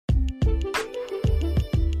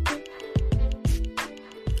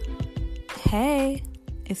Hey,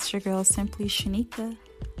 it's your girl Simply Shanika,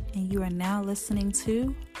 and you are now listening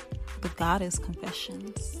to The Goddess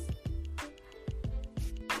Confessions.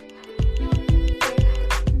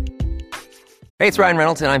 Hey, it's Ryan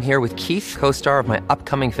Reynolds, and I'm here with Keith, co-star of my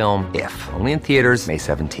upcoming film, If, only in theaters May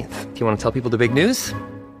 17th. Do you want to tell people the big news?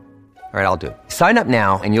 All right, I'll do it. Sign up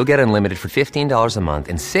now and you'll get unlimited for $15 a month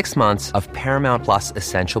and 6 months of Paramount Plus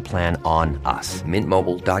Essential Plan on us.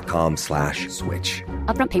 MintMobile.com/switch.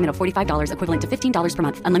 Upfront payment of $45 equivalent to $15 per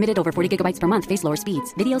month. Unlimited over 40 gigabytes per month. Face lower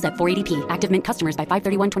speeds. Videos at 480p. Active Mint customers by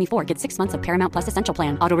 531.24 get 6 months of Paramount Plus Essential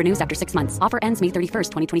Plan. Auto renews after 6 months. Offer ends May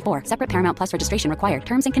 31st, 2024. Separate Paramount Plus registration required.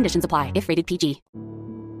 Terms and conditions apply if rated PG.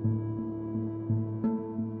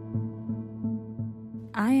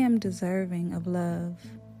 I am deserving of love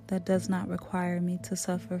that does not require me to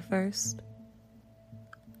suffer first.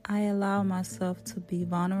 I allow myself to be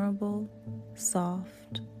vulnerable,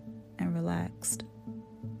 soft, and relaxed.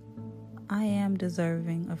 I am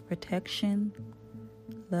deserving of protection,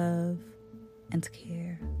 love, and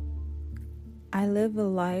care. I live a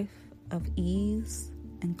life of ease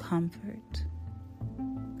and comfort.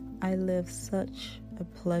 I live such a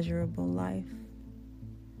pleasurable life.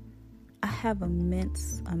 I have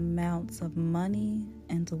immense amounts of money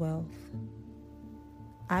and wealth.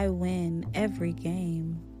 I win every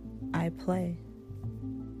game I play.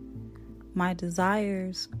 My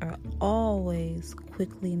desires are always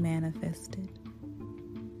quickly manifested.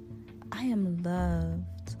 I am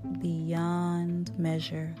loved beyond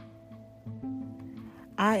measure.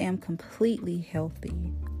 I am completely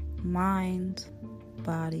healthy, mind,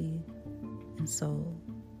 body, and soul.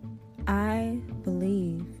 I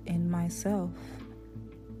believe in myself.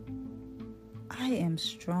 I am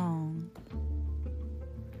strong.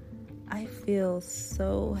 I feel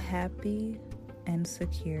so happy and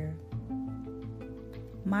secure.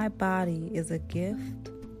 My body is a gift,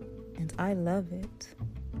 and I love it.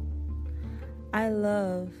 I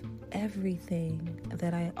love everything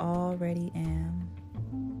that I already am.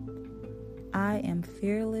 I am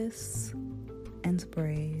fearless and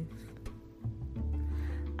brave.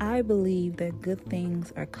 I believe that good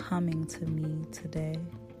things are coming to me today.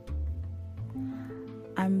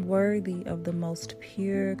 I'm worthy of the most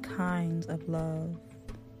pure kind of love.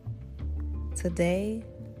 Today,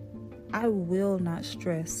 I will not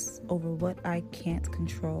stress over what I can't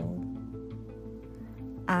control.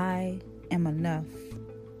 I am enough.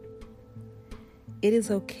 It is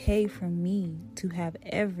okay for me to have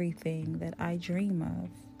everything that I dream of.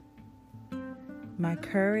 My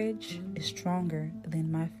courage is stronger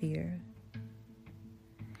than my fear.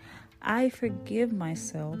 I forgive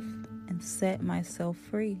myself and set myself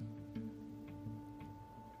free.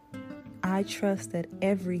 I trust that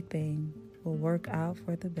everything will work out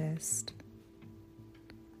for the best.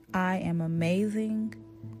 I am amazing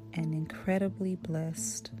and incredibly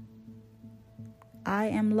blessed. I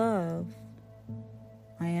am love.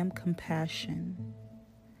 I am compassion.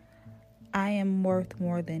 I am worth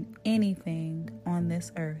more than anything on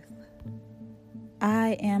this earth.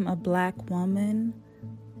 I am a Black woman,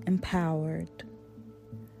 empowered.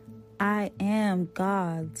 I am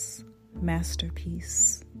God's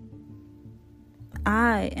masterpiece.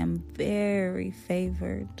 I am very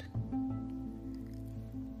favored.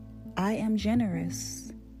 I am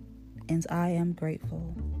generous, and I am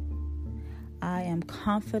grateful. I am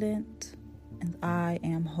confident, and I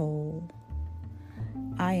am whole.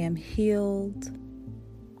 I am healed,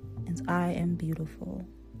 and I am beautiful.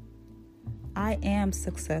 I am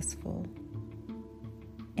successful,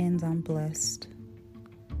 and I'm blessed.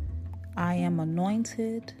 I am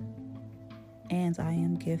anointed, and I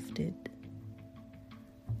am gifted.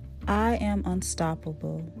 I am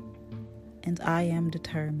unstoppable, and I am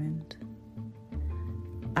determined.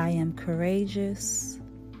 I am courageous,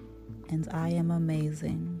 and I am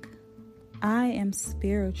amazing. I am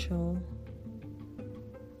spiritual.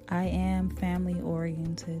 I am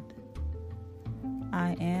family-oriented.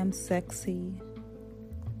 I am sexy.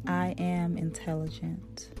 I am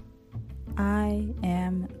intelligent. I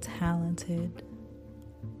am talented.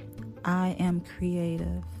 I am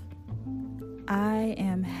creative. I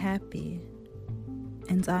am happy,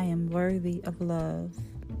 and I am worthy of love.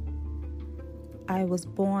 I was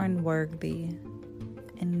born worthy,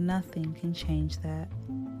 and nothing can change that.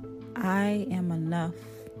 I am enough.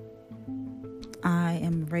 I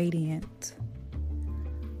am radiant.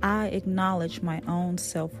 I acknowledge my own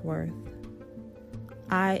self-worth.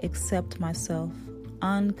 I accept myself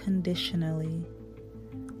unconditionally.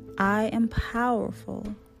 I am powerful.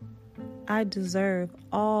 I deserve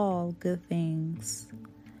all good things.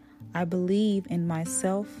 I believe in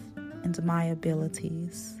myself and my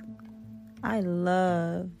abilities. I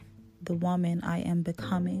love the woman I am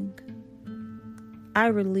becoming. I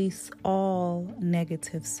release all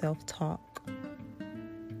negative self-talk.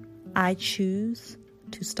 I choose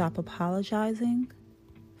to stop apologizing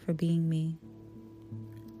for being me.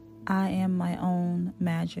 I am my own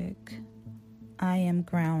magic. I am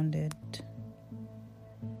grounded.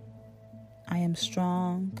 I am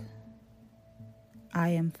strong. I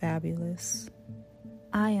am fabulous.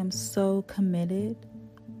 I am so committed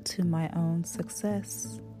to my own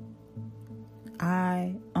success.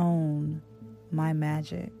 I own my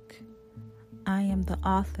magic. I am the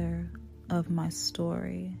author of my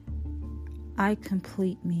story. I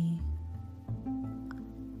complete me.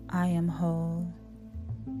 I am whole.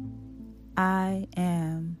 I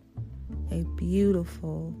am a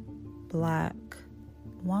beautiful Black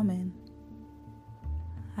woman.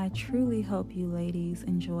 I truly hope you ladies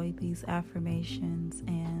enjoyed these affirmations,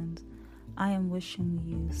 and I am wishing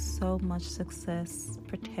you so much success,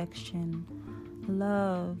 protection,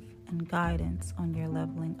 love, and guidance on your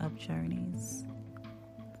leveling up journeys.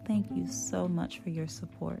 Thank you so much for your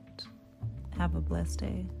support. Have a blessed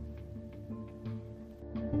day.